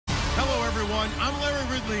everyone. I'm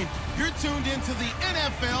Larry Ridley. You're tuned into the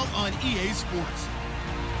NFL on EA Sports.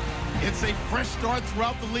 It's a fresh start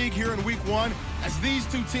throughout the league here in Week 1 as these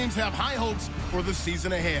two teams have high hopes for the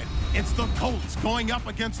season ahead. It's the Colts going up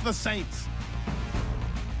against the Saints.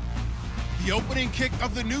 The opening kick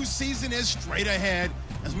of the new season is straight ahead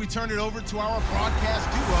as we turn it over to our broadcast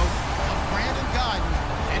duo of Brandon Godden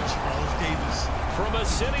and Charles Davis. From a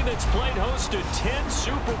city that's played host to 10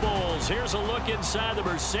 Super Bowls, here's a look inside the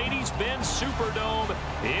Mercedes-Benz Superdome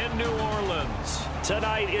in New Orleans.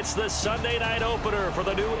 Tonight, it's the Sunday night opener for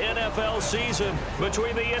the new NFL season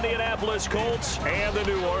between the Indianapolis Colts and the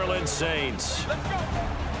New Orleans Saints.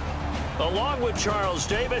 Along with Charles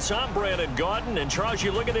Davis, I'm Brandon Godden. And Charles,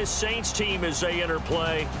 you look at this Saints team as they enter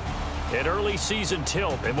play. An early season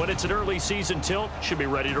tilt, and when it's an early season tilt, should be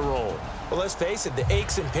ready to roll. Well, let's face it, the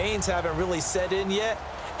aches and pains haven't really set in yet,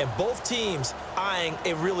 and both teams eyeing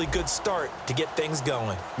a really good start to get things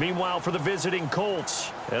going. Meanwhile, for the visiting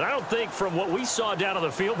Colts, and I don't think from what we saw down on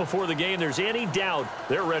the field before the game, there's any doubt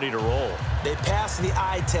they're ready to roll. They passed the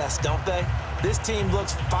eye test, don't they? This team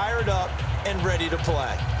looks fired up and ready to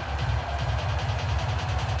play.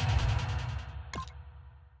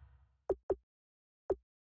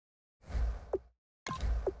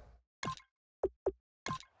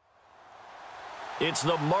 It's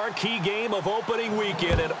the marquee game of opening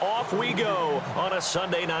weekend, and off we go on a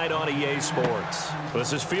Sunday night on EA Sports.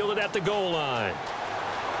 This is fielded at the goal line.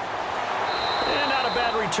 And not a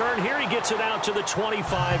bad return here. He gets it out to the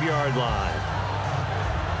 25-yard line.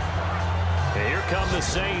 And here come the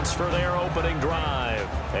Saints for their opening drive.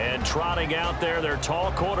 And trotting out there, their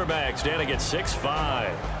tall quarterback standing at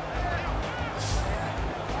 6'5".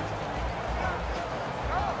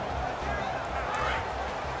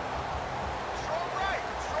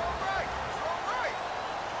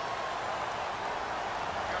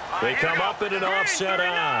 They come up in an offset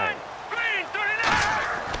eye.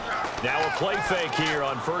 Now a play fake here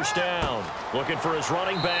on first down. Looking for his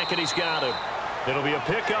running back, and he's got him. It'll be a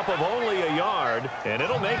pickup of only a yard, and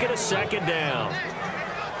it'll make it a second down.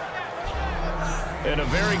 And a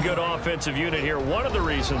very good offensive unit here. One of the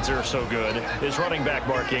reasons they're so good is running back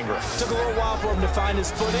Mark Ingram. Took a little while for him to find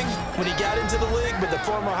his footing when he got into the league, but the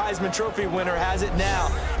former Heisman Trophy winner has it now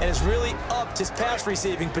and has really upped his pass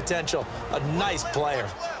receiving potential. A nice player.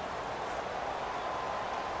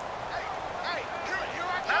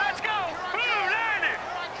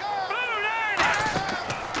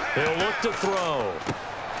 He'll look to throw.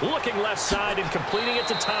 Looking left side and completing it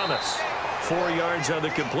to Thomas. 4 yards on the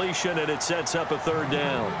completion, and it sets up a third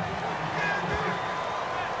down.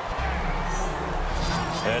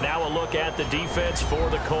 And now a look at the defense for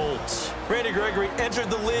the Colts. Randy Gregory entered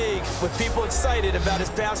the league with people excited about his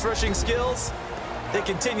pass rushing skills. They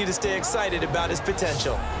continue to stay excited about his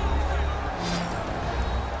potential.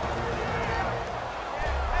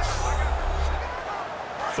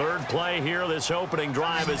 Third play here, this opening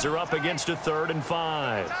drive, as they're up against a 3rd and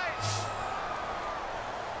 5.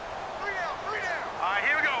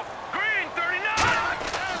 Here we go. Green, 39.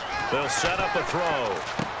 They'll set up a throw.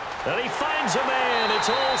 And he finds a man. It's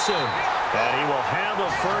Olsen. And he will have a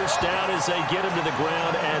first down as they get him to the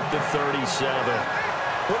ground at the 37.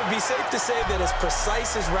 Would it be safe to say that as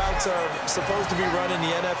precise as routes are supposed to be run in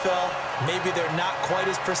the NFL, maybe they're not quite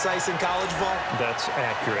as precise in college ball? That's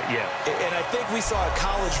accurate, yeah. And I think we saw a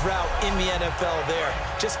college route in the NFL there.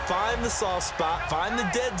 Just find the soft spot, find the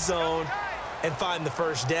dead zone, and find the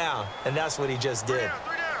first down. And that's what he just did.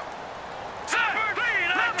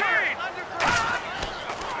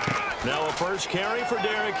 Now a first carry for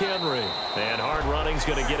Derrick Henry. And hard running's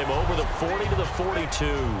going to get him over the 40 to the 42.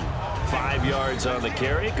 5 yards on the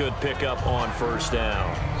carry. Good pickup on first down.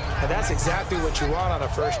 And that's exactly what you want on a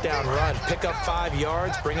first down run. Pick up 5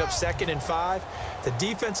 yards, bring up 2nd and 5. The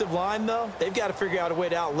defensive line, though, they've got to figure out a way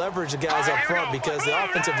to out-leverage the guys up front because the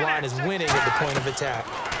offensive line is winning at the point of attack.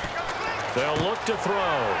 They'll look to throw.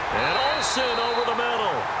 And Olsen over the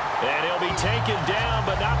middle. And he'll be taken down,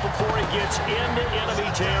 but not before he gets into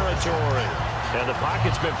enemy territory. And the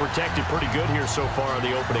pocket's been protected pretty good here so far on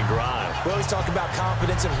the opening drive. We always talk about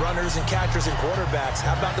confidence in runners and catchers and quarterbacks.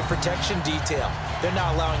 How about the protection detail? They're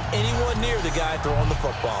not allowing anyone near the guy throwing the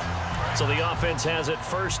football. So the offense has it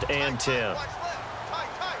 1st and 10.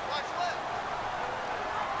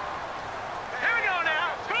 Here we go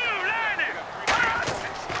now. Blue landing.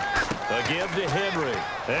 A give to Henry.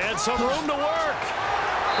 And some room to work.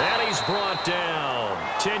 And he's brought down.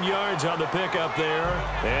 10 yards on the pickup there.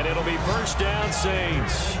 And it'll be first down,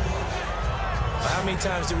 Saints. How many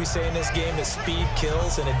times do we say in this game that speed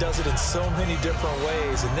kills, and it does it in so many different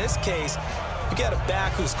ways? In this case, you got a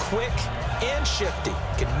back who's quick, and shifty.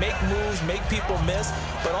 Can make moves, make people miss,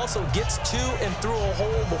 but also gets to and through a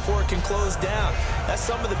hole before it can close down. That's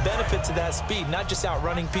some of the benefits of that speed, not just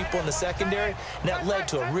outrunning people in the secondary, and that led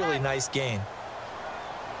to a really nice gain.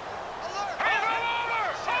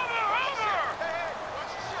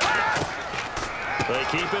 They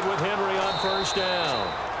keep it with Henry on first down.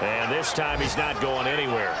 And this time he's not going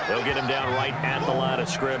anywhere. They'll get him down right at the line of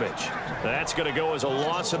scrimmage. That's going to go as a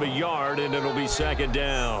loss of a yard, and it'll be second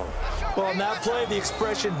down. Well, on that play, the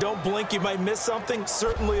expression, don't blink, you might miss something,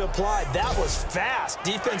 certainly applied. That was fast.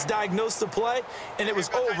 Defense diagnosed the play, and it was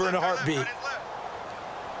over in a heartbeat.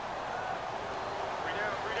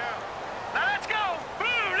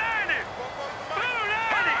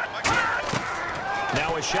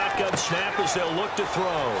 Now a shotgun snap as they'll look to throw.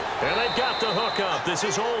 And they've got the hook up. This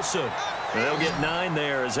is Olsen. They'll get 9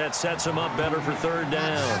 there as that sets them up better for third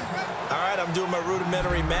down. All right, I'm doing my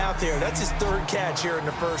rudimentary math here. That's his third catch here in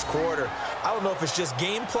the first quarter. I don't know if it's just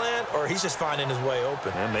game plan or he's just finding his way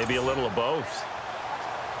open. And maybe a little of both.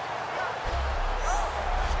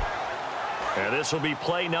 And this will be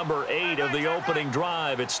play number 8 of the opening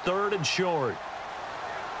drive. It's 3rd and short.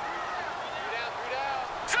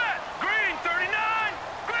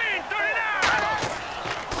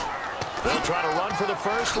 They'll try to run for the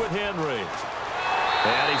first with Henry.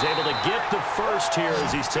 And he's able to get the first here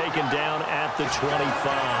as he's taken down at the 25.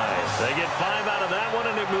 They get 5 out of that one,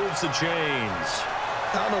 and it moves the chains.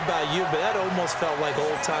 I don't know about you, but that almost felt like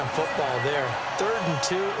old-time football there. 3rd and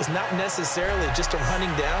 2 is not necessarily just a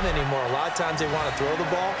running down anymore. A lot of times they want to throw the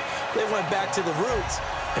ball. They went back to the roots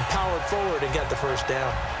and powered forward and got the first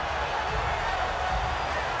down.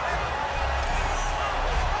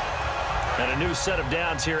 And a new set of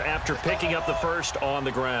downs here after picking up the first on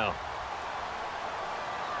the ground.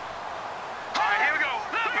 All right, here we go.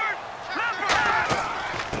 Leopard!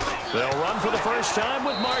 They'll run for the first time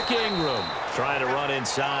with Mark Ingram. Trying to run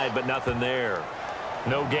inside, but nothing there.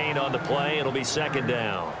 No gain on the play. It'll be second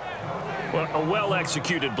down. Well, a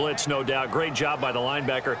well-executed blitz, no doubt. Great job by the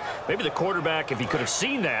linebacker. Maybe the quarterback, if he could have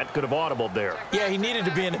seen that, could have audibled there. Yeah, he needed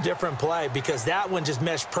to be in a different play because that one just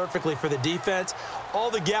meshed perfectly for the defense. All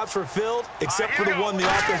the gaps were filled except for the one the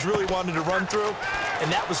offense really wanted to run through, and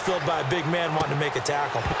that was filled by a big man wanting to make a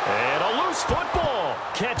tackle. And a loose football.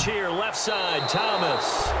 Catch here, left side,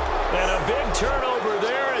 Thomas. And a big turnover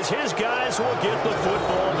there as his guys will get the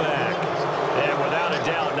football back. And without a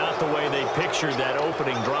doubt, not the way they pictured that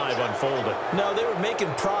opening drive unfolded. No, they were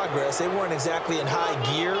making progress. They weren't exactly in high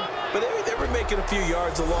gear, but they were making a few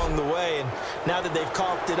yards along the way. And now that they've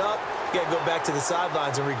coughed it up, you got to go back to the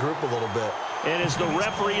sidelines and regroup a little bit. And as the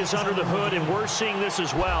referee is under the hood, and we're seeing this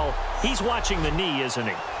as well, he's watching the knee, isn't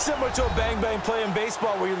he? Similar to a bang-bang play in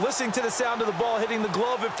baseball where you're listening to the sound of the ball hitting the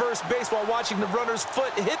glove at first base while watching the runner's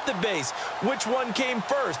foot hit the base. Which one came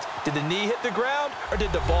first? Did the knee hit the ground, or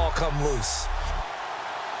did the ball come loose?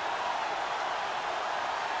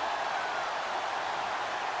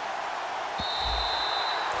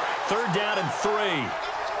 Third down and 3.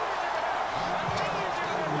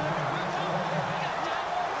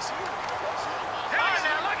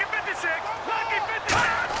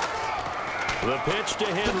 The pitch to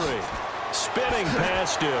Henry. Spinning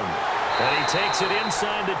past him. And he takes it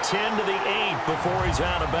inside the 10 to the 8 before he's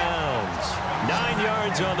out of bounds. 9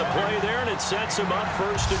 yards on the play there, and it sets him up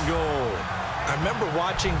first and goal. I remember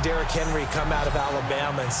watching Derrick Henry come out of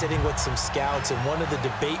Alabama and sitting with some scouts, and one of the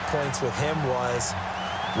debate points with him was,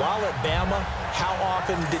 while at Bama, how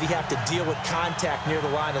often did he have to deal with contact near the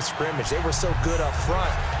line of scrimmage? They were so good up front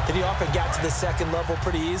that he often got to the second level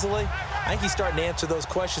pretty easily. I think he's starting to answer those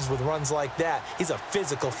questions with runs like that. He's a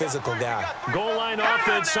physical guy. Goal line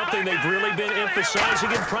offense, something they've really been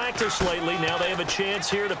emphasizing in practice lately. Now they have a chance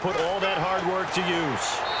here to put all that hard work to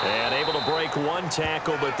use. And able to break one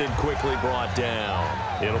tackle, but then quickly brought down.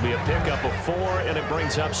 It'll be a pickup of 4, and it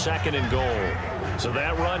brings up second and goal. So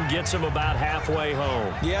that run gets him about halfway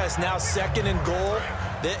home. Yeah, it's now second and goal.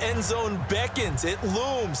 The end zone beckons. It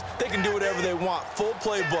looms. They can do whatever they want. Full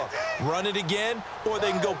playbook. Run it again, or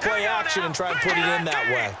they can go play action and try and put it in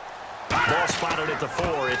that way. Ball spotted at the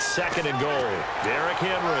 4. It's second and goal. Derrick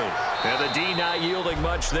Henry. And the D not yielding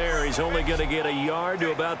much there. He's only going to get a yard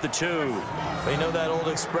to about the 2. You know that old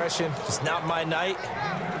expression, it's not my night?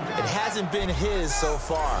 It hasn't been his so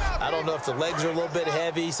far. I don't know if the legs are a little bit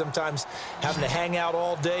heavy. Sometimes having to hang out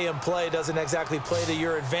all day and play doesn't exactly play to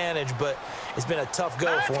your advantage, but it's been a tough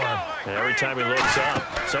go for him. And every time he looks up,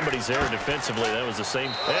 somebody's there defensively. That was the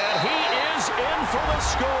same. And he is in for the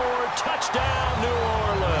score. Touchdown, New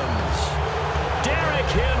Orleans.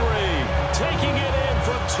 Derrick Henry taking it in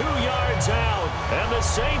from 2 yards out, and the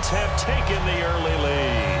Saints have taken the early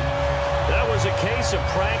lead. That was a case of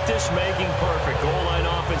practice making perfect. Goal line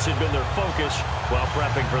offense had been their focus while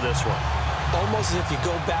prepping for this one. Almost as if you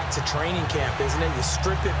go back to training camp, isn't it? You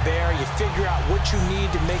strip it bare, you figure out what you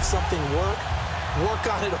need to make something work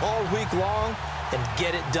on it all week long, and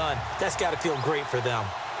get it done. That's got to feel great for them.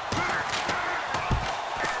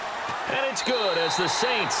 And it's good as the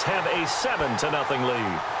Saints have a 7-0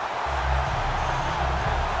 lead.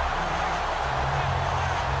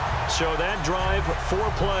 So that drive, 4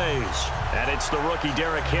 plays. And it's the rookie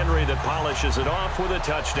Derrick Henry that polishes it off with a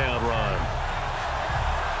touchdown run.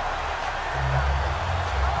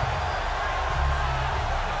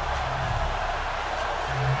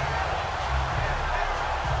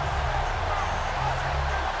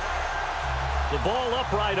 The ball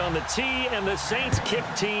upright on the tee, and the Saints kick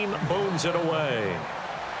team booms it away.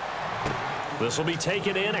 This will be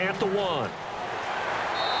taken in at the 1.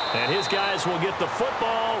 And his guys will get the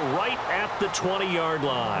football right at the 20-yard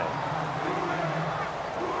line.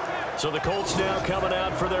 So the Colts now coming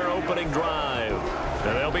out for their opening drive.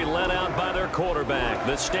 And they'll be led out by their quarterback,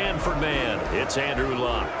 the Stanford man. It's Andrew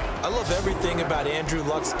Luck. I love everything about Andrew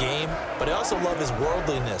Luck's game, but I also love his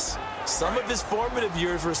worldliness. Some of his formative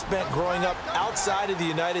years were spent growing up outside of the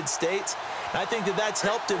United States. And I think that that's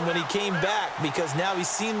helped him when he came back because now he's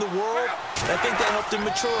seen the world. I think that helped him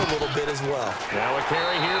mature a little bit as well. Now a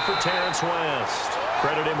carry here for Terrence West.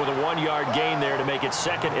 Credit him with a 1-yard gain there to make it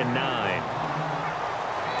 2nd and 9.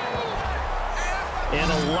 And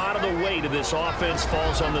a lot of the weight of this offense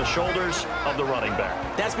falls on the shoulders of the running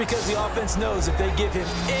back. That's because the offense knows if they give him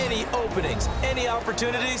any openings, any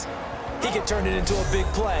opportunities, he can turn it into a big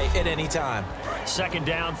play at any time. 2nd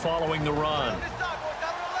down following the run.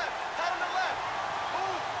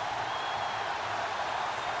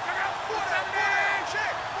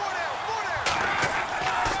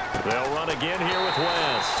 They'll run again here with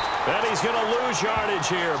West. And he's going to lose yardage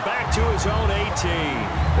here. Back to his own 18.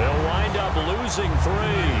 They'll wind up losing 3.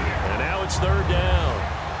 And now it's 3rd down.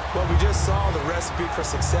 Well, we just saw the recipe for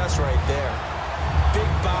success right there. Big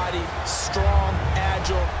body, strong,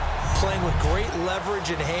 agile, playing with great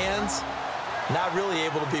leverage in hands. Not really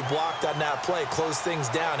able to be blocked on that play. Close things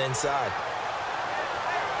down inside.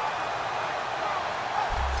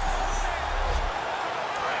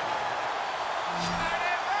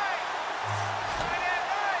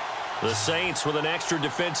 The Saints with an extra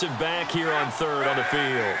defensive back here on 3rd on the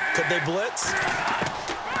field. Could they blitz?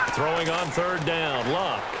 Throwing on 3rd down,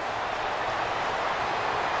 Luck.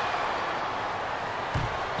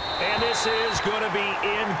 And this is going to be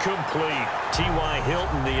incomplete. T.Y.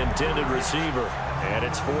 Hilton, the intended receiver. And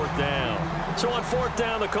it's 4th down. So on 4th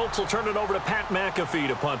down, the Colts will turn it over to Pat McAfee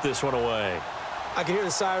to punt this one away. I can hear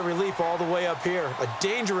the sigh of relief all the way up here. A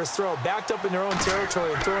dangerous throw, backed up in their own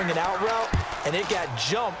territory and throwing an out route, and it got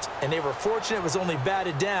jumped, and they were fortunate it was only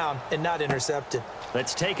batted down and not intercepted.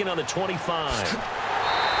 That's taken on the 25.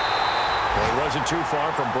 Well, he wasn't too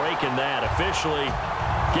far from breaking that. Officially,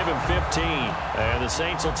 give him 15. And the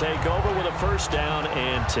Saints will take over with a 1st down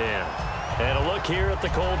and 10. And a look here at the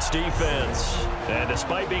Colts defense. And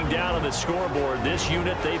despite being down on the scoreboard, this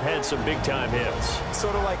unit, they've had some big-time hits.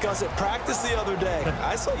 Sort of like us at practice the other day.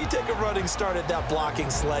 I saw you take a running start at that blocking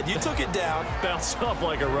sled. You took it down. Bounced off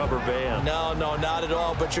like a rubber band. No, not at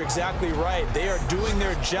all, but you're exactly right. They are doing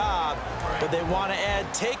their job, but they want to add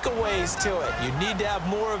takeaways to it. You need to have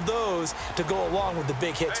more of those to go along with the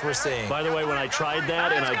big hits we're seeing. By the way, when I tried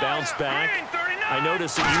that and I bounced back, I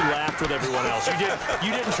noticed that you laughed with everyone else.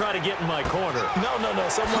 You didn't try to get in my corner. No.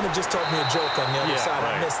 Someone had just told me a joke on the other side.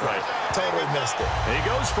 Right, I missed that. Totally missed it. He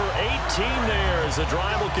goes for 18 there as the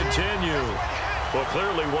drive will continue. Well,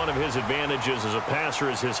 clearly one of his advantages as a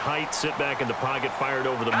passer is his height. Sit back in the pocket, fired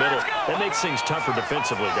over the middle. That makes things tougher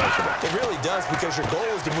defensively, doesn't it? It really does, because your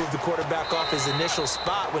goal is to move the quarterback off his initial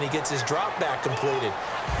spot when he gets his drop back completed.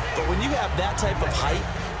 But when you have that type of height,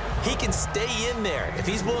 he can stay in there if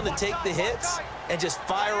he's willing to take the hits and just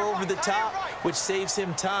fire over the top, which saves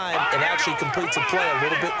him time and actually completes a play a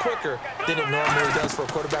little bit quicker than it normally does for a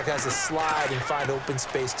quarterback who has to slide and find open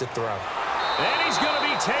space to throw. And he's going to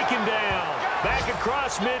be taken down. Back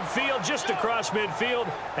across midfield, just across midfield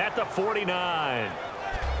at the 49.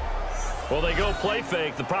 Well, they go play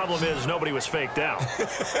fake. The problem is nobody was faked out.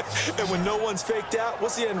 And when no one's faked out,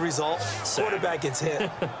 what's the end result? Sack. Quarterback gets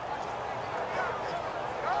hit.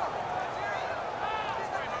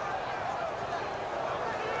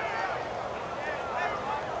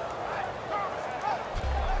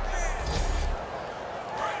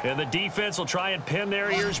 And the defense will try and pin their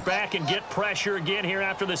ears back and get pressure again here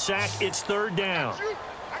after the sack. It's 3rd down.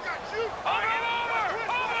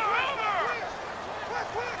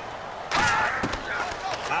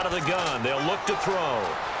 Out of the gun. They'll look to throw.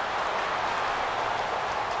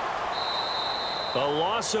 A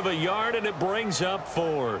loss of a yard, and it brings up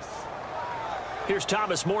 4th. Here's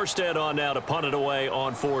Thomas Morstead on now to punt it away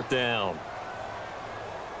on 4th down.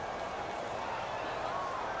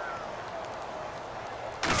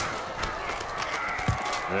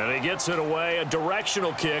 And he gets it away, a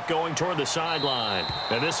directional kick going toward the sideline.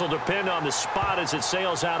 And this will depend on the spot as it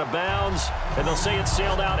sails out of bounds. And they'll say it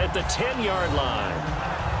sailed out at the 10-yard line.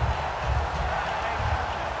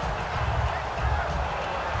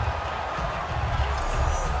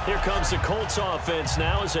 Here comes the Colts offense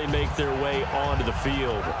now as they make their way onto the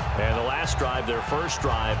field. And the last drive, their first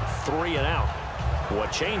drive, 3 and out.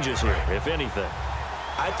 What changes here, if anything?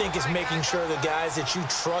 I think it's making sure the guys that you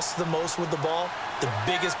trust the most with the ball, the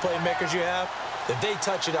biggest playmakers you have, that they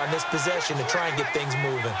touch it on this possession to try and get things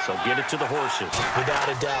moving. So get it to the horses. Without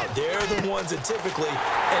a doubt. They're the ones that typically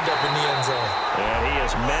end up in the end zone. And he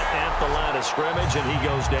is met at the line of scrimmage, and he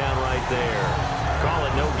goes down right there. Call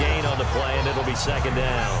it no gain on the play, and it'll be 2nd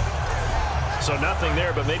down. So nothing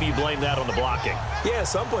there, but maybe you blame that on the blocking. Yeah,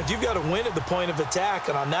 at some point, you've got to win at the point of attack.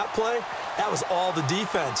 And on that play, that was all the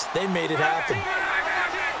defense. They made it happen.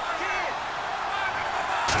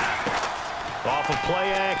 Off of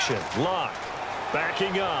play action, Luck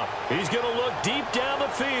backing up. He's going to look deep down the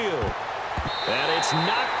field. And it's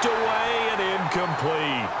knocked away and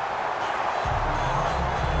incomplete.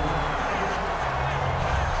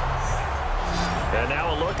 And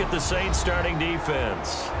now a look at the Saints starting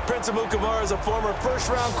defense. Prince Amukamara is a former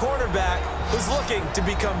first-round cornerback who's looking to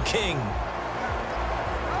become king.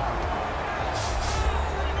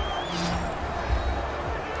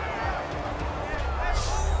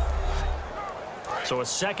 So a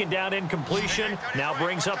 2nd down incompletion now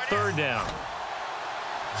brings up 3rd down.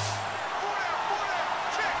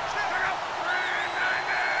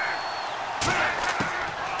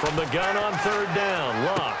 From the gun on 3rd down,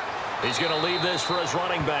 Luck. He's going to leave this for his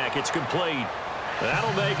running back. It's complete.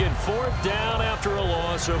 That'll make it 4th down after a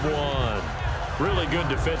loss of 1. Really good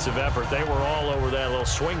defensive effort. They were all over that little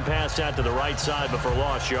swing pass out to the right side before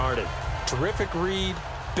lost yardage. Terrific read.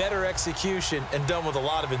 Better execution, and done with a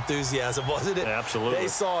lot of enthusiasm, wasn't it? Absolutely. They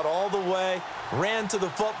saw it all the way, ran to the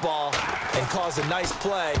football, and caused a nice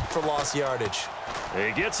play for lost yardage.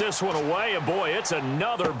 He gets this one away, and boy, it's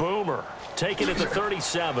another boomer. Taking it to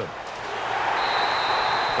 37.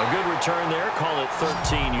 A good return there, call it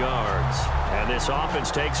 13 yards. And this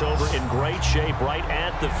offense takes over in great shape right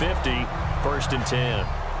at the 50, 1st and 10.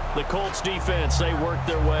 The Colts defense, they worked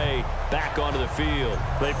their way back onto the field.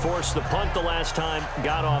 They forced the punt the last time,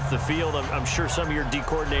 got off the field. I'm sure some of your D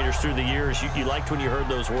coordinators through the years, you liked when you heard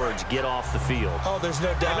those words, get off the field. Oh, there's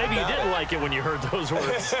no doubt. And maybe you didn't it. like it when you heard those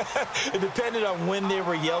words. It depended on when they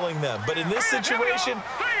were yelling them. But in this situation,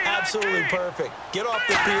 absolutely perfect. Get off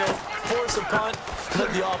the field, force a punt,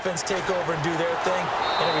 let the offense take over and do their thing,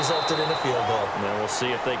 and it resulted in a field goal. Now we'll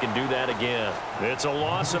see if they can do that again. It's a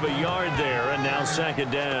loss of a yard there, and now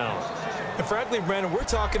 2nd down. And frankly, Brandon, we're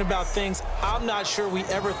talking about things I'm not sure we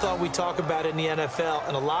ever thought we'd talk about in the NFL,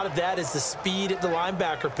 and a lot of that is the speed at the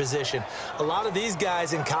linebacker position. A lot of these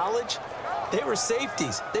guys in college, they were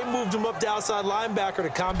safeties. They moved them up to outside linebacker to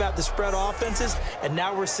combat the spread offenses, and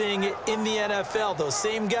now we're seeing it in the NFL. Those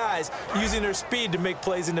same guys using their speed to make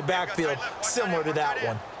plays in the backfield, similar to that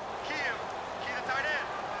one.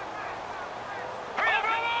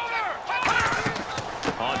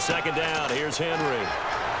 On 2nd down, here's Henry.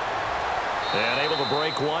 And able to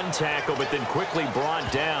break one tackle, but then quickly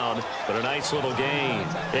brought down. But a nice little gain.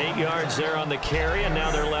 8 yards there on the carry, and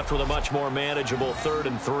now they're left with a much more manageable 3rd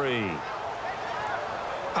and 3.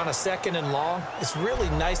 On a 2nd and long, it's really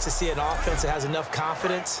nice to see an offense that has enough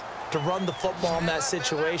confidence to run the football in that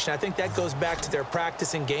situation. I think that goes back to their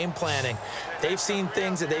practice and game planning. They've seen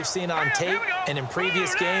things that they've seen on tape and in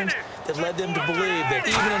previous games that led them to believe that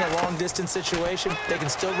even in a long-distance situation, they can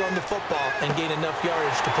still run the football and gain enough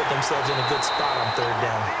yardage to put themselves in a good spot on 3rd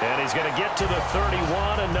down. And he's going to get to the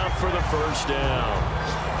 31, enough for the 1st down.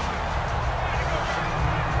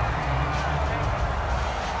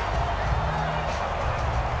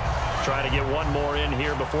 Try to get one more in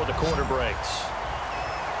here before the quarter breaks.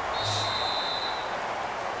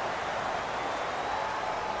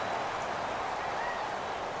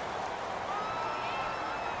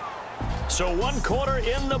 So 1 quarter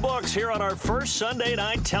in the books here on our first Sunday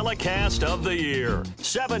night telecast of the year.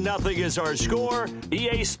 7-0 is our score.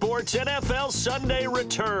 EA Sports NFL Sunday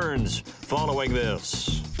returns following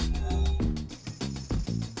this.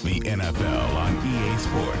 The NFL on EA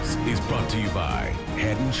Sports is brought to you by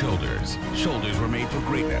Head & Shoulders. Shoulders were made for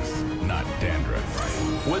greatness, not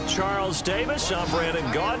dandruff. With Charles Davis, I'm Brandon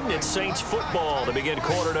Gaudin. It's Saints football to begin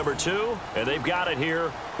quarter number 2, and they've got it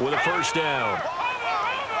here with a 1st down.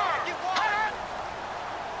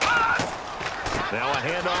 Now a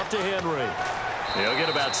handoff to Henry. He'll get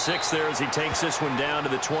about 6 there as he takes this one down to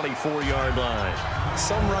the 24-yard line.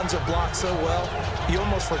 Some runs are blocked so well, you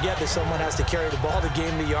almost forget that someone has to carry the ball to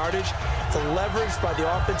gain the yardage. The leverage by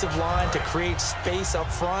the offensive line to create space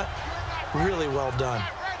up front, really well done.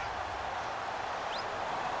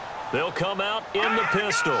 They'll come out in the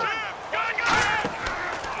pistol.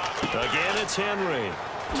 Again, it's Henry.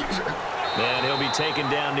 And he'll be taken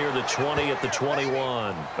down near the 20 at the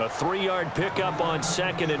 21. A 3-yard pickup on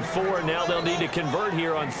 2nd and 4. Now they'll need to convert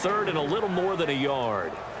here on 3rd and a little more than a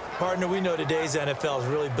yard. Partner, we know today's NFL is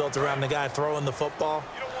really built around the guy throwing the football.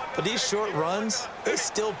 But these short runs, they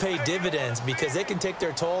still pay dividends because they can take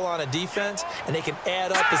their toll on a defense and they can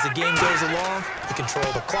add up as the game goes along. You control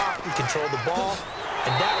the clock, you control the ball,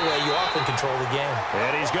 and that way you often control the game.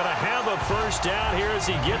 And he's going to have a first down here as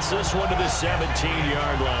he gets this one to the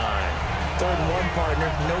 17-yard line. 3rd and 1, partner.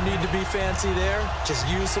 No need to be fancy there. Just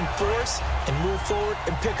use some force and move forward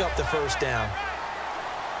and pick up the first down.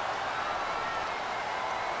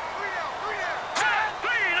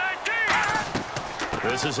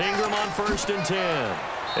 This is Ingram on 1st and 10.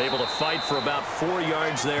 Able to fight for about 4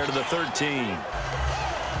 yards there to the 13.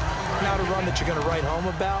 Not a run that you're going to write home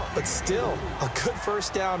about, but still a good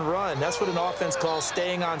first down run. That's what an offense calls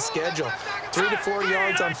staying on schedule. 3 to 4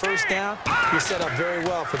 yards on first down, you're set up very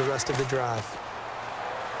well for the rest of the drive.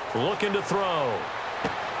 Looking to throw.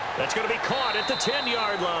 That's going to be caught at the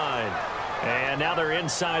 10-yard line. And now they're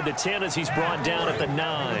inside the 10 as he's brought down at the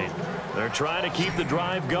 9. They're trying to keep the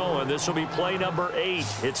drive going. This will be play number 8.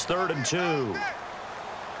 It's 3rd and 2.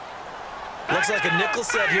 Looks like a nickel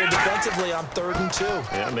set here defensively on 3rd and 2.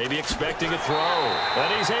 Yeah, maybe expecting a throw.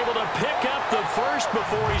 And he's able to pick up the first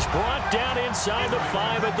before he's brought down inside the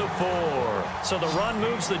 5 at the 4. So the run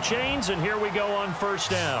moves the chains, and here we go on first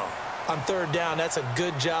down. On 3rd down, that's a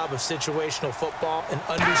good job of situational football and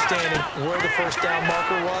understanding where the first down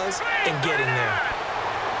marker was and getting there.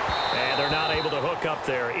 And they're not able to hook up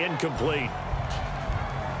there. Incomplete.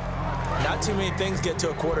 Not too many things get to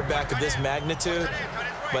a quarterback of this magnitude,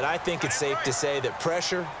 but I think it's safe to say that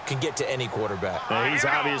pressure can get to any quarterback. Now, he's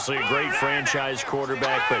obviously a great franchise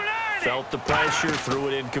quarterback, but felt the pressure, threw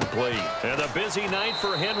it incomplete. And a busy night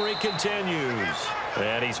for Henry continues.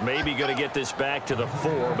 And he's maybe going to get this back to the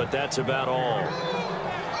 4, but that's about all.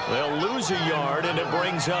 They'll lose a yard, and it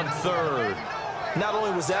brings up 3rd. Not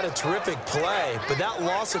only was that a terrific play, but that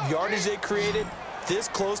loss of yardage they created this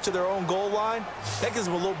close to their own goal line, that gives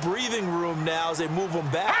them a little breathing room now as they move them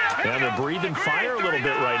back. And they're breathing fire a little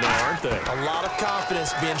bit right now, aren't they? A lot of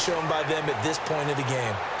confidence being shown by them at this point of the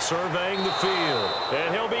game. Surveying the field.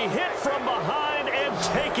 And he'll be hit from behind and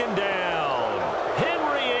taken down.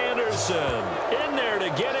 Henry Anderson in there to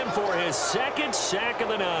get him for his 2nd sack of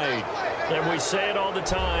the night. And we say it all the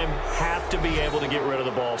time, have to be able to get rid of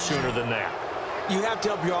the ball sooner than that. You have to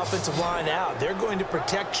help your offensive line out. They're going to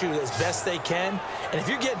protect you as best they can. And if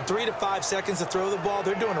you're getting 3 to 5 seconds to throw the ball,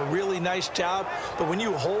 they're doing a really nice job. But when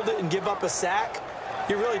you hold it and give up a sack,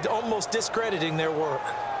 you're really almost discrediting their work.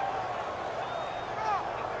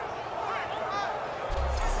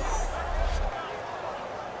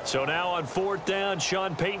 So now on 4th down,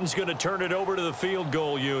 Sean Payton's going to turn it over to the field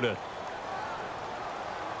goal unit.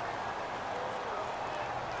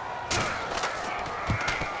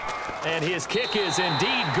 And his kick is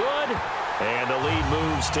indeed good. And the lead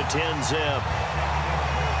moves to 10-zip.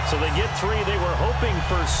 So they get 3. They were hoping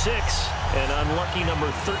for 6. An unlucky number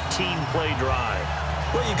 13 play drive.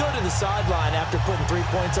 Well, you go to the sideline after putting 3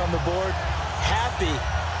 points on the board, happy,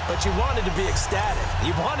 but you wanted to be ecstatic.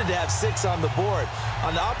 You wanted to have 6 on the board.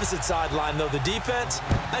 On the opposite sideline, though, the defense,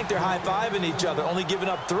 I think they're high-fiving each other, only giving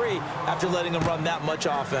up 3 after letting them run that much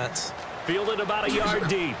offense. Fielded about a yard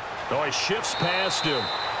deep. Oh, he shifts past him.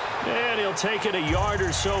 And he'll take it a yard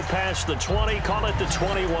or so past the 20, call it the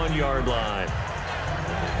 21-yard line.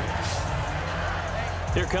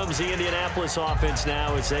 Here comes the Indianapolis offense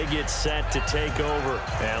now as they get set to take over.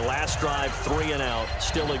 And last drive, 3 and out.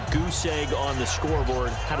 Still a goose egg on the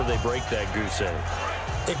scoreboard. How do they break that goose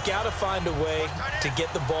egg? They've got to find a way to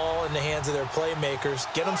get the ball in the hands of their playmakers,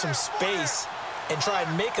 get them some space, and try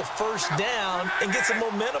and make a first down and get some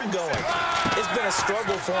momentum going. It's been a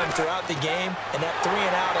struggle for him throughout the game, and that 3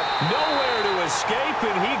 and out. Nowhere to escape,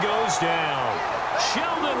 and he goes down.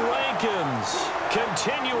 Sheldon Rankins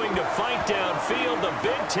continuing to fight downfield. The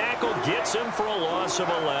big tackle gets him for a loss of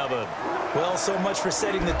 11. Well, so much for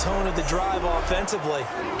setting the tone of the drive offensively.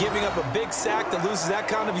 Giving up a big sack that loses that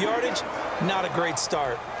kind of yardage, not a great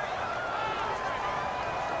start.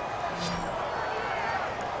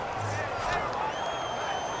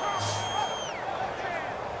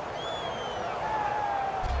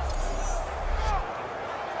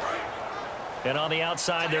 And on the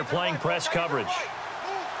outside, they're playing press coverage.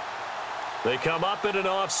 They come up in an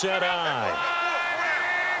offset eye.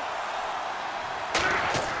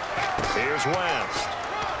 Here's West.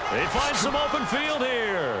 He finds some open field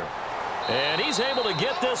here. And he's able to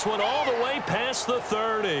get this one all the way past the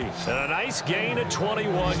 30. And a nice gain of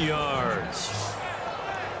 21 yards.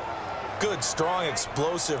 Good, strong,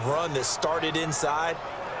 explosive run that started inside,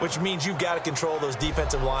 which means you've got to control those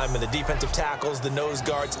defensive linemen, the defensive tackles, the nose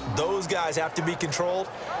guards. Those guys have to be controlled.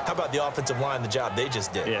 How about the offensive line, the job they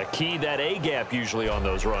just did? Yeah, key that A-gap usually on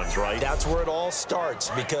those runs, right? That's where it all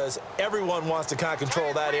starts because everyone wants to kind of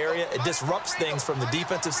control that area. It disrupts things from the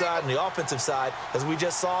defensive side and the offensive side. As we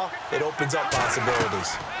just saw, it opens up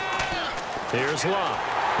possibilities. Here's Luck.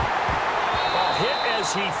 Hit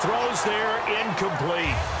as he throws there,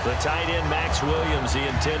 incomplete. The tight end, Max Williams, the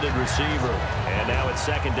intended receiver. And now it's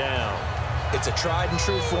second down. It's a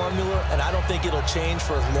tried-and-true formula, and I don't think it'll change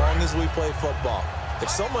for as long as we play football. If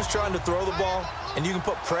someone's trying to throw the ball and you can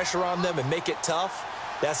put pressure on them and make it tough,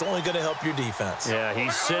 that's only going to help your defense. Yeah,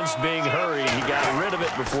 he's since being hurried. He got rid of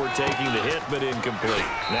it before taking the hit, but incomplete.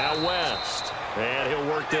 Now West. And he'll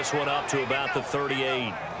work this one up to about the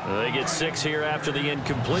 38. They get 6 here after the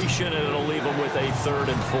incompletion, and it'll leave them with a 3rd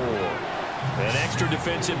and 4. An extra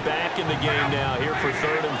defensive back in the game now here for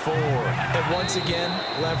 3rd and 4. And once again,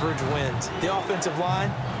 leverage wins. The offensive line,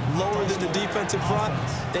 lower than the defensive front.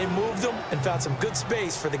 They moved them and found some good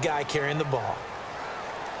space for the guy carrying the ball.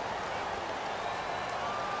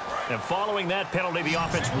 And following that penalty, the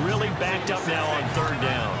offense really backed up now on 3rd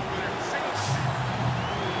down.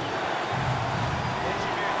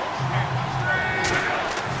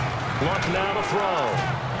 Luck now to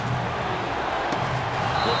throw.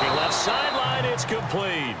 Looking left sideline, it's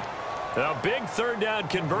complete. A big 3rd down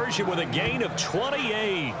conversion with a gain of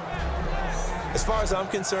 28. As far as I'm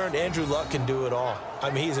concerned, Andrew Luck can do it all. I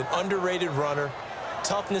mean, he's an underrated runner,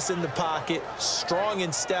 toughness in the pocket, strong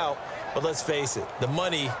and stout. But let's face it, the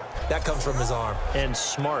money, that comes from his arm. And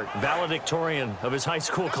smart, valedictorian of his high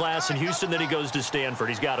school class in Houston. Then he goes to Stanford.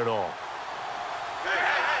 He's got it all.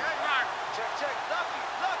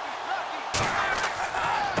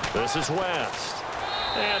 This is West.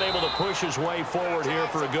 And able to push his way forward here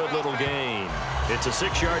for a good little gain. It's a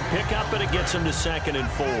 6-yard pickup, and it gets him to 2nd and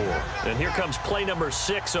 4. And here comes play number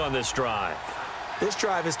 6 on this drive. This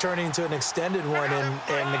drive is turning into an extended one,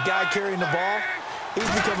 and the guy carrying the ball,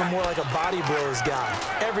 he's becoming more like a body blows guy.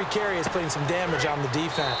 Every carry is putting some damage on the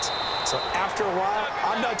defense. So after a while,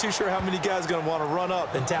 I'm not too sure how many guys are going to want to run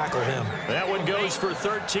up and tackle him. That one goes for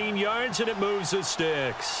 13 yards, and it moves the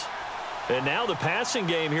sticks. And now the passing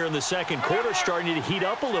game here in the second quarter starting to heat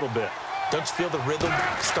up a little bit. Don't you feel the rhythm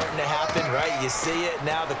starting to happen, right? You see it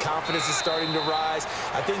now. The confidence is starting to rise.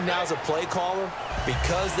 I think now as a play caller,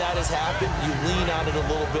 because that has happened, you lean on it a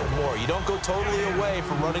little bit more. You don't go totally away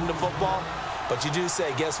from running the football, but you do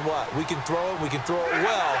say, guess what? We can throw it. We can throw it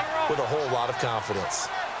well with a whole lot of confidence.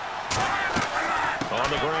 On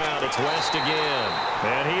the ground, it's West again.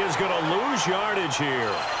 And he is going to lose yardage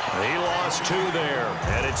here. He lost 2 there,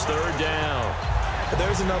 and it's 3rd down.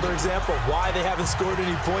 There's another example of why they haven't scored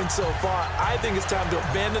any points so far. I think it's time to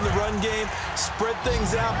abandon the run game, spread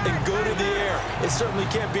things out, and go to the air. It certainly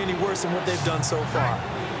can't be any worse than what they've done so far.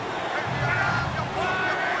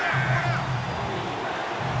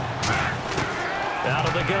 Out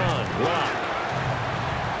of the gun, Luck.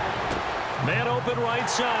 Man open right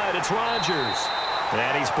side, it's Rodgers.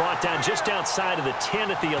 And he's brought down just outside of the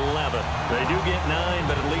 10 at the 11. They do get 9,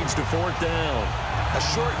 but it leads to 4th down. A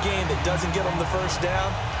short gain that doesn't get them the 1st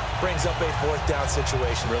down brings up a 4th down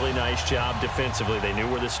situation. Really nice job defensively. They knew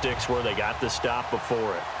where the sticks were. They got the stop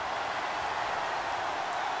before it.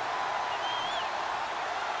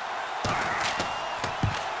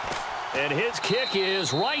 And his kick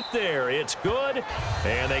is right there. It's good.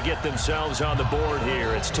 And they get themselves on the board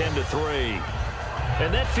here. It's 10-3.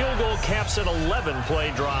 And that field goal caps an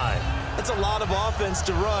 11-play drive. That's a lot of offense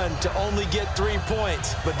to run to only get 3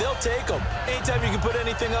 points, but they'll take them. Anytime you can put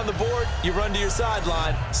anything on the board, you run to your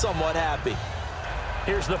sideline somewhat happy.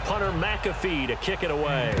 Here's the punter, McAfee, to kick it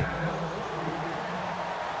away.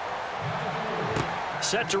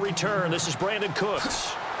 Set to return. This is Brandon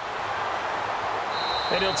Cooks.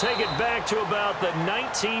 And he'll take it back to about the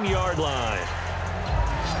 19-yard line.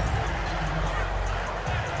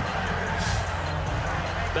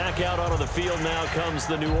 Back out onto the field now comes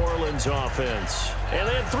the New Orleans offense. And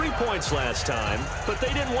they had 3 points last time, but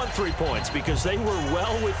they didn't want 3 points because they were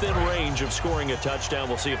well within range of scoring a touchdown.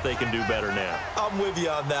 We'll see if they can do better now. I'm with you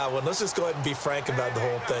on that one. Let's just go ahead and be frank about the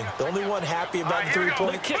whole thing. The only one happy about the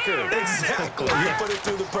 3-point the kicker. Exactly. You put it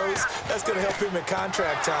through the post. That's going to help him in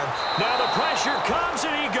contract time. Now the pressure comes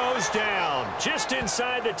and he goes down. Just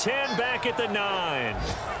inside the 10, back at the 9.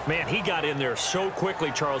 Man, he got in there so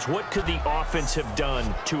quickly, Charles. What could the offense have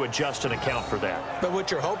done to adjust and account for that? But what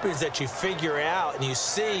you're hoping is that you figure out and you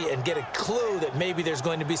see and get a clue that maybe there's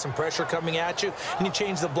going to be some pressure coming at you, and you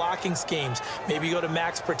change the blocking schemes. Maybe you go to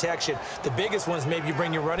max protection. The biggest one is maybe you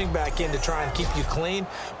bring your running back in to try and keep you clean.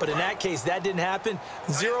 But in that case, that didn't happen.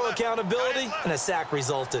 Zero accountability, and a sack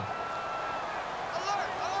resulted.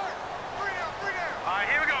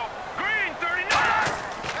 Here we go. Green,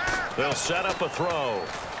 39. They'll set up a throw.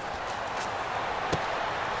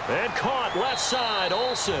 And caught left side,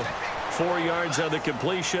 Olsen. 4 yards on the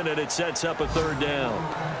completion, and it sets up a 3rd down.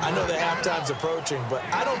 I know the halftime's approaching, but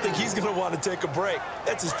I don't think he's going to want to take a break.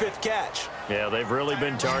 That's his 5th catch. Yeah, they've really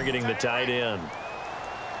been targeting the tight end.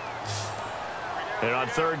 And on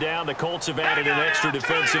 3rd down, the Colts have added an extra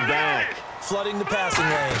defensive back. Flooding the passing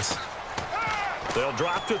lanes. They'll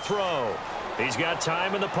drop to throw. He's got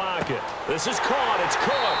time in the pocket. This is caught. It's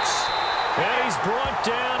Cooks. And he's brought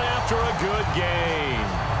down after a good gain.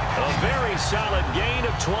 A very solid gain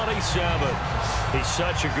of 27. He's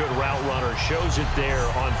such a good route runner. Shows it there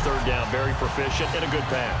on 3rd down. Very proficient and a good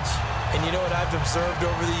pass. And you know what I've observed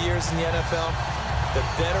over the years in the NFL? The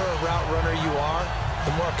better a route runner you are,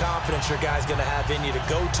 the more confidence your guy's going to have in you to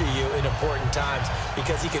go to you in important times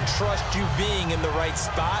because he can trust you being in the right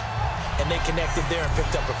spot, and they connected there and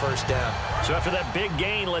picked up a 1st down. So after that big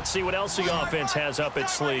gain, let's see what else the offense has up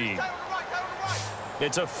its sleeve.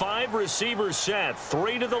 It's a 5-receiver set,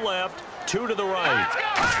 3 to the left, 2 to the right.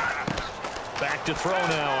 Back to throw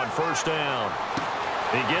now on 1st down.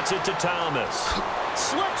 He gets it to Thomas.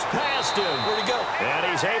 Slips past him. Where'd he go?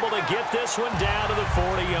 And he's able to get this one down to the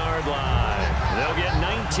 40-yard line. They'll get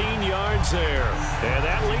 19 yards there. And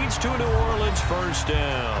that leads to New Orleans 1st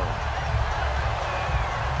down.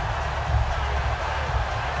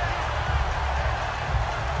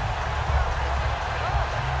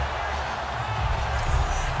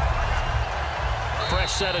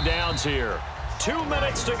 Fresh set of downs here. 2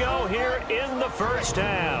 minutes to go here in the 1st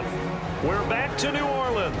half. We're back to New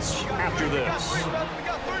Orleans after this.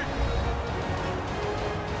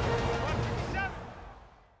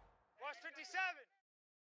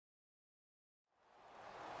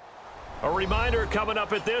 A reminder coming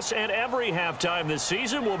up at this and every halftime this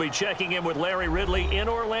season, we'll be checking in with Larry Ridley in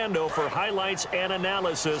Orlando for highlights and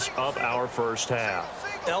analysis of our 1st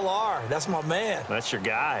half. LR, that's my man. That's your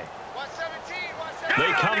guy.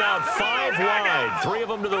 They come out 5 wide, 3 of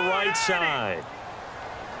them to the right side.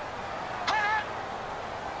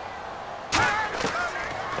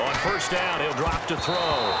 On 1st down, he'll drop to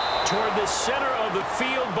throw toward the center of the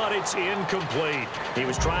field, but it's incomplete. He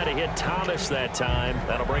was trying to hit Thomas that time.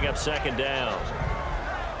 That'll bring up 2nd down.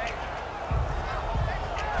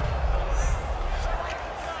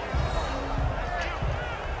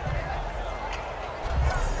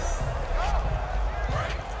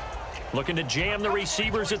 Looking to jam the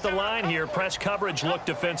receivers at the line here. Press coverage look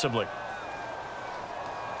defensively.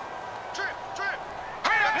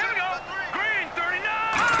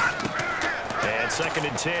 And 2nd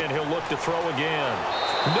and 10, he'll look to throw again.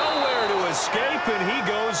 Nowhere to escape, and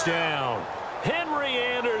he goes down. Henry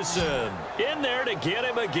Anderson in there to get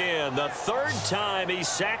him again. The 3rd time he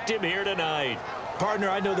sacked him here tonight. Partner,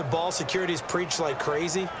 I know the ball security is preached like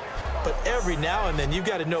crazy, but every now and then you've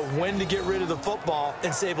got to know when to get rid of the football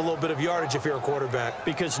and save a little bit of yardage if you're a quarterback.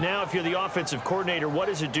 Because now if you're the offensive coordinator, what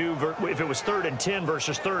does it do if it was 3rd and 10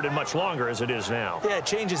 versus 3rd and much longer as it is now? Yeah, it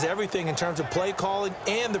changes everything in terms of play calling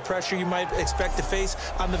and the pressure you might expect to face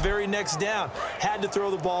on the very next down. Had to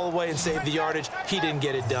throw the ball away and save the yardage. He didn't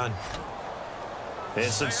get it done.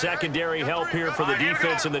 And some secondary help here for the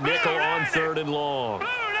defense in the nickel on 3rd and long.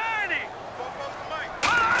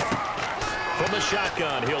 From the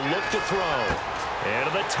shotgun, he'll look to throw. And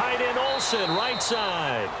to the tight end, Olsen, right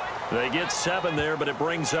side. They get 7 there, but it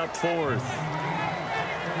brings up 4th.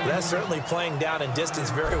 That's certainly playing down and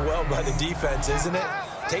distance very well by the defense, isn't it?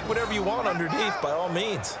 Take whatever you want underneath, by all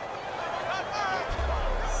means.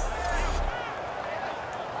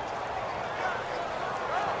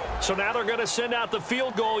 So now they're going to send out the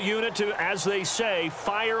field goal unit to, as they say,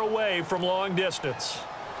 fire away from long distance.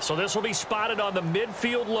 So this will be spotted on the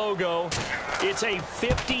midfield logo. It's a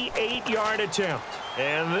 58-yard attempt.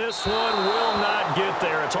 And this one will not get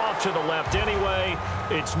there. It's off to the left anyway.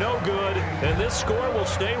 It's no good. And this score will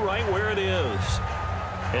stay right where it is.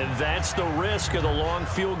 And that's the risk of the long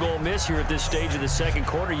field goal miss here at this stage of the second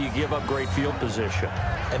quarter. You give up great field position.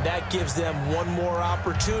 And that gives them one more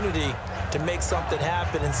opportunity to make something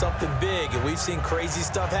happen and something big. And we've seen crazy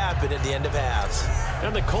stuff happen at the end of halves.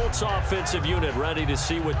 And the Colts offensive unit ready to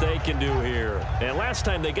see what they can do here. And last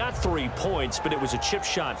time they got 3 points, but it was a chip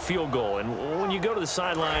shot field goal. And when you go to the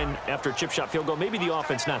sideline after a chip shot field goal, maybe the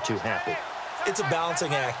offense not too happy. It's a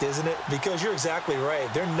balancing act, isn't it? Because you're exactly right.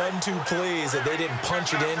 They're none too pleased that they didn't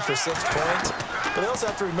punch it in for 6 points. But they also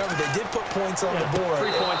have to remember they did put points on the board.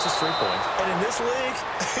 3 points is 3 points. And in this league,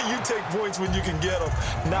 you take points when you can get them.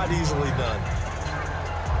 Not easily done.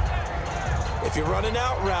 If you're running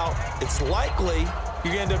out route, it's likely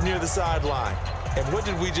you're going to end up near the sideline. And what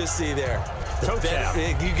did we just see there? Toe tap.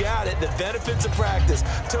 You got it. The benefits of practice.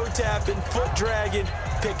 Toe tapping, foot dragging,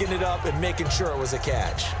 picking it up, and making sure it was a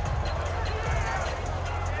catch.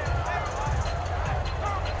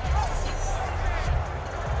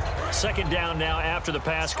 Second down now after the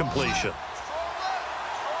pass completion.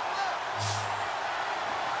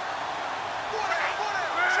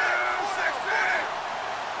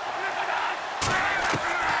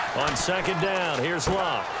 On second down, here's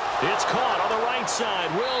Luck. It's caught on the right side,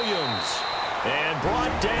 Williams. And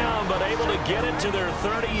brought down, but able to get it to their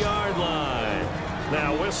 30-yard line.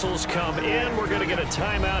 Now whistles come in. We're going to get a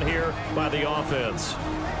timeout here by the offense.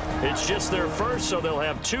 It's just their first, so they'll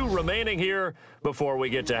have 2 remaining here before we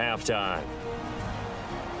get to halftime.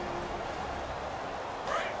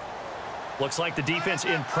 Looks like the defense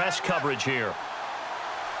in press coverage here.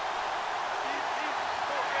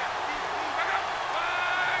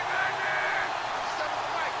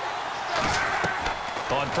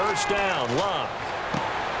 On first down, Luck.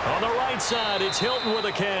 On the right side, it's Hilton with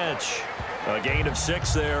a catch. A gain of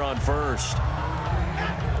 6 there on first.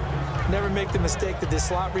 Never make the mistake that the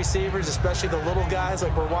slot receivers, especially the little guys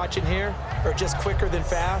like we're watching here, are just quicker than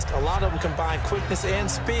fast. A lot of them combine quickness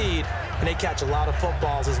and speed, and they catch a lot of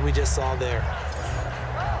footballs, as we just saw there.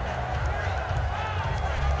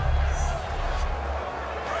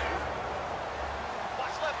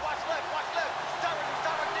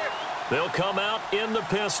 They'll come out in the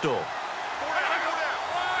pistol.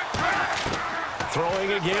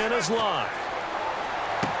 Throwing again is Luck.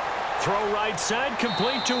 Throw right side,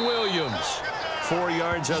 complete to Williams. 4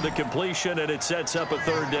 yards on the completion, and it sets up a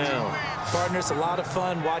third down. Partner, it's a lot of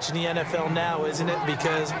fun watching the NFL now, isn't it?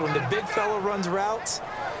 Because when the big fella runs routes,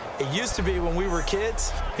 it used to be when we were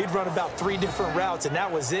kids, he'd run about 3 different routes, and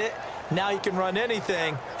that was it. Now he can run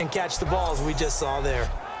anything and catch the balls we just saw there.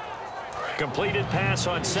 Completed pass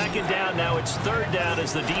on second down. Now it's third down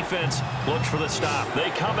as the defense looks for the stop. They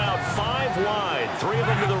come out 5 wide, 3 of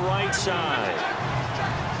them to the right side.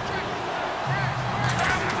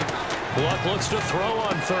 Luck looks to throw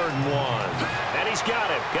on 3rd and 1. And he's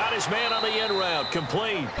got it. Got his man on the end route.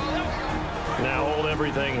 Complete. Now hold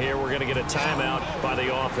everything here. We're going to get a timeout by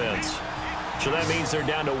the offense. So that means they're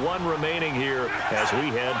down to 1 remaining here as we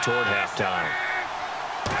head toward halftime.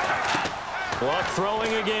 Luck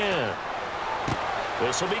throwing again.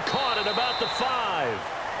 This will be caught at about the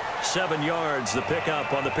 5. 7 yards, the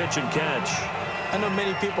pickup on the pitch and catch. I know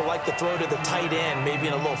many people like to throw to the tight end, maybe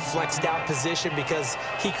in a little flexed out position because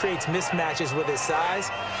he creates mismatches with his size.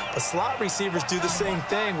 But slot receivers do the same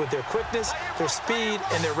thing with their quickness, their speed,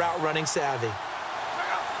 and their route running savvy.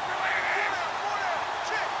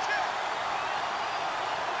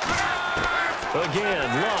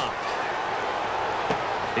 Again, Luck.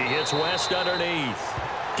 He hits West underneath.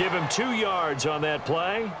 Give him 2 yards on that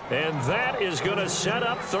play, and that is going to set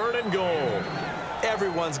up 3rd and goal.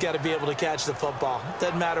 Everyone's got to be able to catch the football.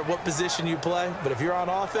 Doesn't matter what position you play, but if you're on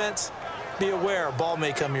offense, be aware a ball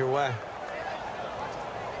may come your way.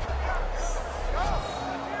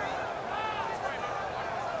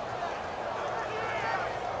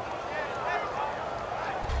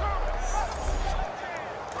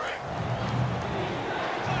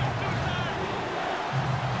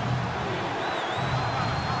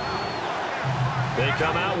 They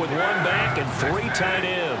come out with 1 back and 3 tight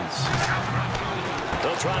ends.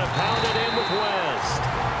 They'll try to pound it in with West.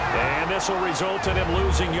 And this will result in him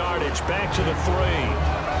losing yardage back to the 3.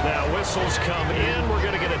 Now whistles come in. We're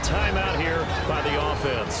going to get a timeout here by the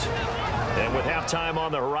offense. And with halftime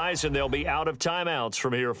on the horizon, they'll be out of timeouts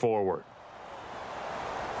from here forward.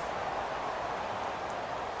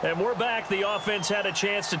 And we're back. The offense had a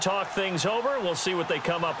chance to talk things over. We'll see what they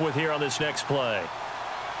come up with here on this next play.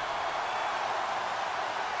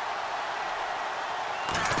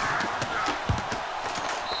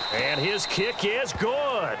 And his kick is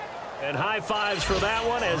good. And high fives for that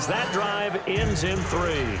one as that drive ends in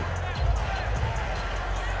 3.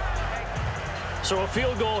 So a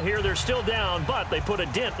field goal here. They're still down, but they put a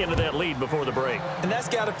dent into that lead before the break. And that's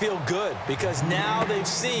got to feel good because now they've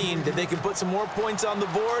seen that they can put some more points on the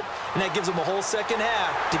board, and that gives them a whole second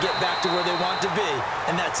half to get back to where they want to be,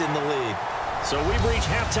 and that's in the lead. So we've reached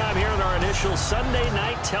halftime here in our initial Sunday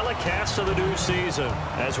night telecast of the new season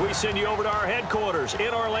as we send you over to our headquarters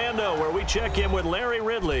in Orlando where we check in with Larry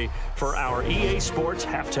Ridley for our EA Sports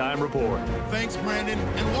Halftime Report. Thanks, Brandon,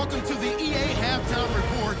 and welcome to the EA Halftime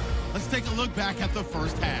Report. Let's take a look back at the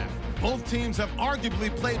first half. Both teams have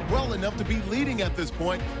arguably played well enough to be leading at this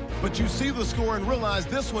point, but you see the score and realize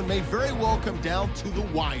this one may very well come down to the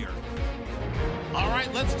wire. All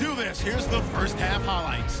right, let's do this. Here's the first half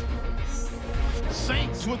highlights.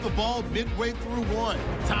 Saints with the ball midway through one.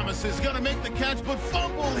 Thomas is going to make the catch, but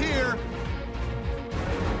fumble here.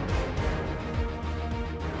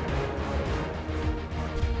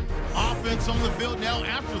 Offense on the field now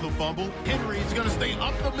after the fumble. Henry's going to stay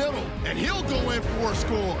up the middle, and he'll go in for a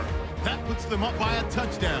score. That puts them up by a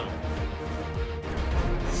touchdown.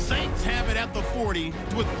 Saints have it at the 40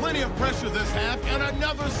 with plenty of pressure this half and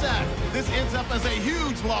another sack. This ends up as a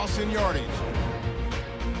huge loss in yardage.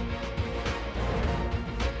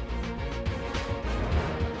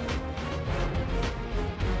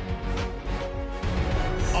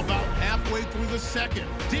 About halfway through the second,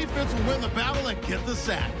 defense will win the battle and get the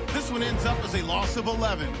sack. This one ends up as a loss of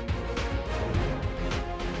 11.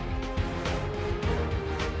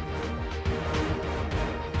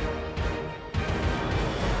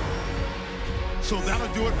 So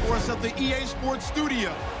that'll do it for us at the EA Sports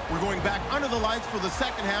Studio. We're going back under the lights for the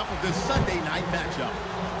second half of this Sunday night matchup.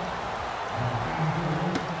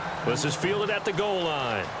 This is fielded at the goal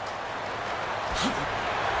line.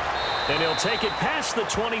 And he'll take it past the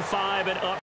 25 and up